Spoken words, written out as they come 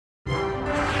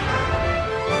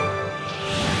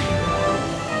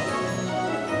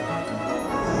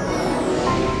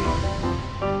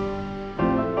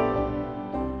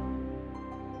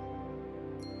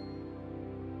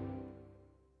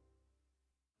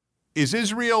Is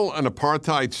Israel an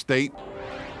apartheid state?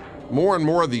 More and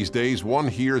more these days, one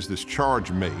hears this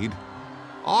charge made.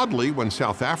 Oddly, when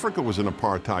South Africa was an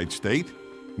apartheid state,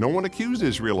 no one accused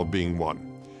Israel of being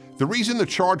one. The reason the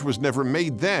charge was never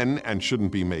made then and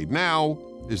shouldn't be made now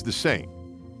is the same.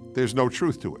 There's no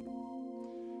truth to it.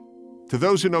 To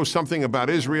those who know something about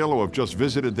Israel or have just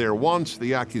visited there once,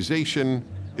 the accusation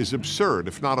is absurd,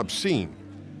 if not obscene.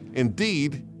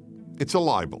 Indeed, it's a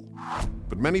libel.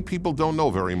 But many people don't know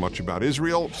very much about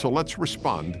Israel, so let's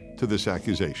respond to this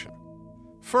accusation.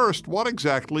 First, what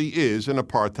exactly is an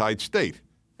apartheid state?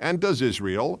 And does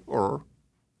Israel, or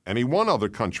any one other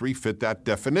country, fit that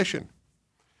definition?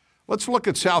 Let's look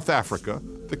at South Africa,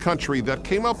 the country that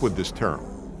came up with this term.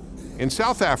 In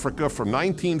South Africa from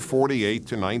 1948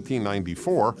 to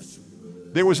 1994,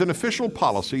 there was an official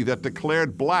policy that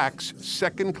declared blacks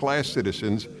second-class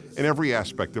citizens in every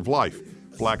aspect of life.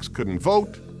 Blacks couldn't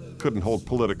vote, couldn't hold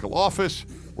political office,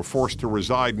 were forced to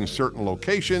reside in certain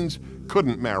locations,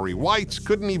 couldn't marry whites,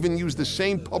 couldn't even use the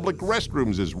same public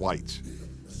restrooms as whites.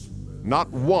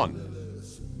 Not one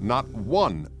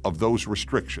of those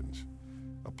restrictions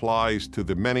applies to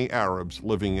the many Arabs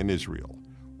living in Israel.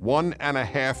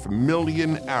 1.5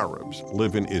 million Arabs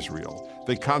live in Israel.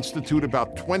 They constitute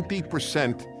about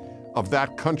 20% of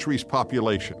that country's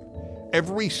population.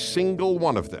 Every single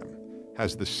one of them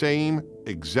has the same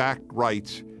exact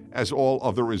rights as all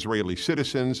other Israeli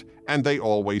citizens, and they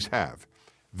always have.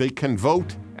 They can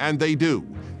vote, and they do.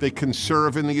 They can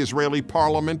serve in the Israeli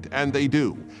parliament, and they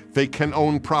do. They can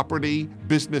own property,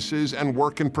 businesses, and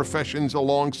work in professions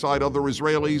alongside other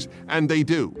Israelis, and they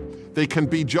do. They can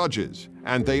be judges,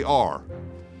 and they are.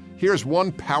 Here's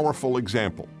one powerful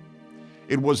example.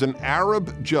 It was an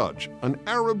Arab judge,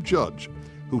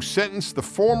 who sentenced the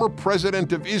former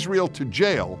president of Israel to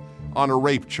jail on a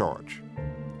rape charge.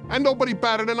 And nobody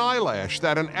batted an eyelash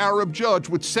that an Arab judge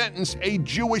would sentence a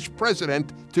Jewish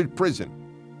president to prison.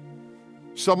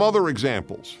 Some other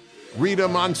examples. Rita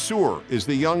Mansour is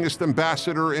the youngest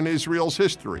ambassador in Israel's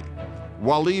history.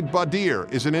 Walid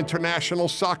Badir is an international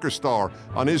soccer star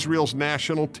on Israel's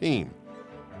national team.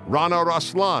 Rana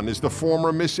Raslan is the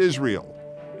former Miss Israel.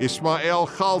 Ismail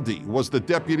Khaldi was the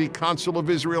deputy consul of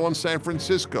Israel in San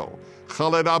Francisco.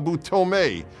 Khaled Abu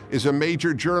Tomei is a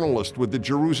major journalist with the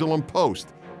Jerusalem Post.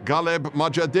 Galeb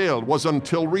Majadel was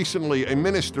until recently a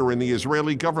minister in the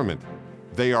Israeli government.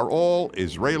 They are all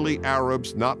Israeli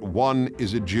Arabs, not one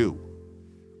is a Jew.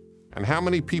 And how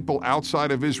many people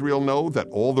outside of Israel know that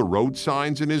all the road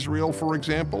signs in Israel, for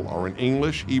example, are in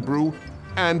English, Hebrew,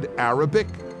 and Arabic?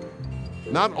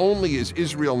 Not only is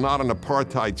Israel not an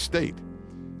apartheid state,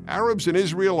 Arabs in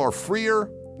Israel are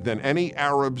freer than any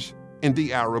Arabs in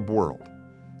the Arab world.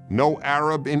 No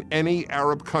Arab in any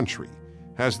Arab country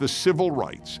has the civil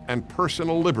rights and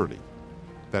personal liberty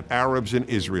that Arabs in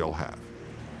Israel have.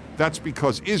 That's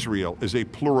because Israel is a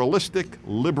pluralistic,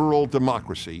 liberal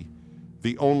democracy,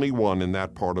 the only one in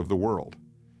that part of the world.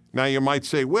 Now you might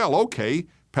say, well, okay,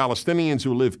 Palestinians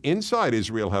who live inside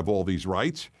Israel have all these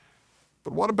rights,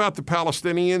 but what about the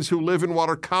Palestinians who live in what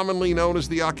are commonly known as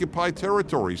the occupied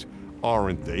territories?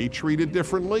 Aren't they treated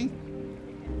differently?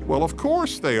 Well, of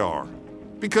course they are,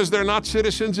 because they're not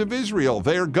citizens of Israel.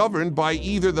 They are governed by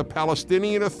either the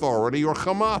Palestinian Authority or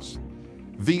Hamas.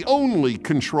 The only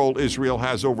control Israel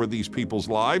has over these people's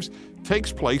lives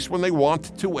takes place when they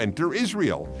want to enter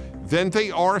Israel. Then they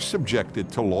are subjected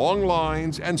to long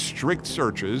lines and strict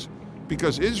searches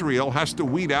because Israel has to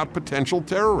weed out potential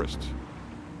terrorists.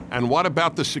 And what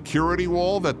about the security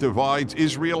wall that divides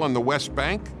Israel and the West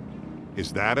Bank?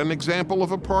 Is that an example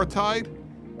of apartheid?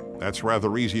 That's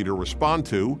rather easy to respond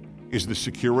to. Is the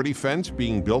security fence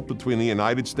being built between the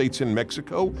United States and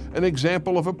Mexico an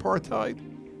example of apartheid?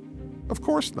 Of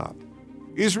course not.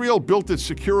 Israel built its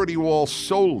security wall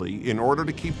solely in order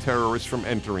to keep terrorists from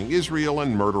entering Israel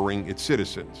and murdering its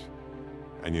citizens.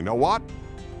 And you know what?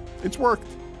 It's worked.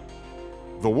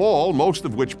 The wall, most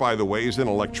of which, by the way, is an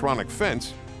electronic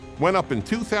fence, went up in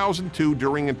 2002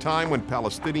 during a time when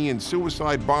Palestinian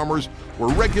suicide bombers were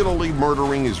regularly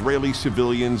murdering Israeli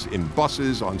civilians in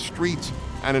buses, on streets,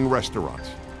 and in restaurants.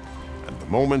 And the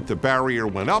moment the barrier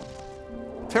went up,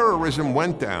 terrorism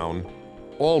went down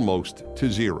almost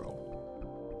to zero.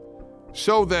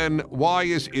 So then, why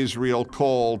is Israel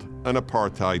called an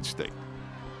apartheid state?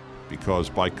 Because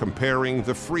by comparing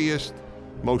the freest,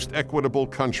 most equitable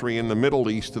country in the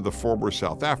Middle East to the former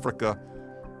South Africa,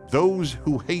 those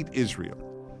who hate Israel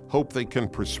hope they can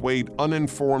persuade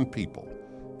uninformed people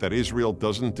that Israel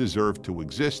doesn't deserve to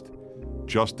exist,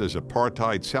 just as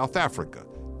apartheid South Africa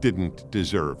didn't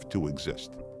deserve to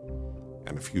exist.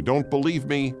 And if you don't believe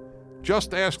me,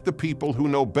 just ask the people who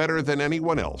know better than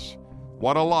anyone else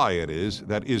What a lie it is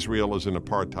that Israel is an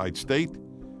apartheid state,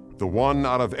 the one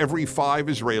out of every 5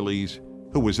 Israelis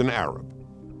who is an Arab,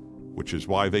 which is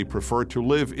why they prefer to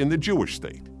live in the Jewish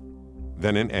state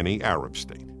than in any Arab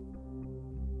state.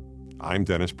 I'm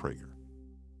Dennis Prager.